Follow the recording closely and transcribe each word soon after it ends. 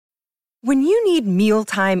When you need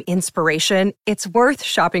mealtime inspiration, it's worth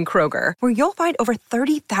shopping Kroger, where you'll find over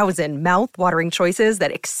 30,000 mouth-watering choices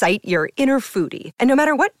that excite your inner foodie. And no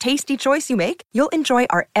matter what tasty choice you make, you'll enjoy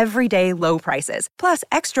our everyday low prices, plus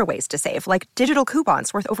extra ways to save, like digital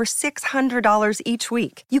coupons worth over $600 each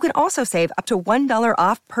week. You can also save up to $1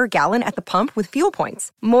 off per gallon at the pump with fuel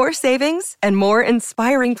points. More savings and more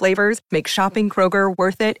inspiring flavors make shopping Kroger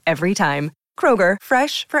worth it every time. Kroger,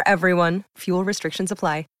 fresh for everyone. Fuel restrictions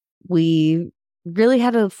apply. We really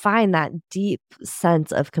had to find that deep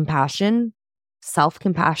sense of compassion,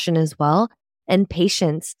 self-compassion as well, and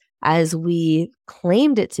patience as we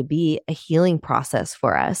claimed it to be a healing process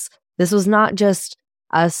for us. This was not just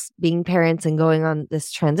us being parents and going on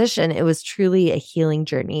this transition. It was truly a healing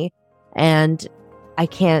journey. And I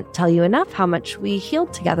can't tell you enough how much we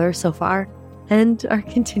healed together so far and are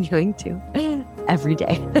continuing to every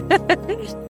day.